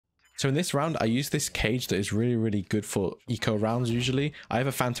So in this round, I use this cage that is really good for eco rounds usually. I have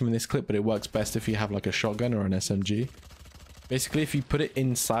a Phantom in this clip, but it works best if you have like a shotgun or an SMG. Basically, if you put it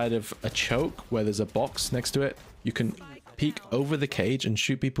inside of a choke where there's a box next to it, you can peek over the cage and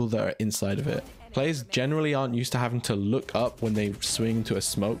shoot people that are inside of it. Players generally aren't used to having to look up when they swing to a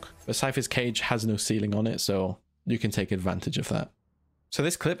smoke, but Cypher's cage has no ceiling on it, so you can take advantage of that. So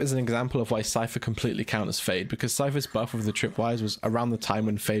this clip is an example of why Cypher completely counters Fade, because Cypher's buff of the tripwires was around the time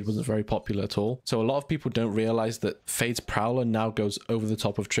when Fade wasn't very popular at all. So a lot of people don't realize that Fade's Prowler now goes over the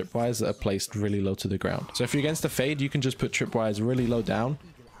top of tripwires that are placed really low to the ground. So if you're against a Fade, you can just put tripwires really low down.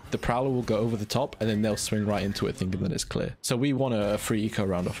 The Prowler will go over the top and then they'll swing right into it thinking that it's clear. So we want a free eco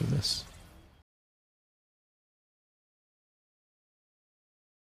round off of this.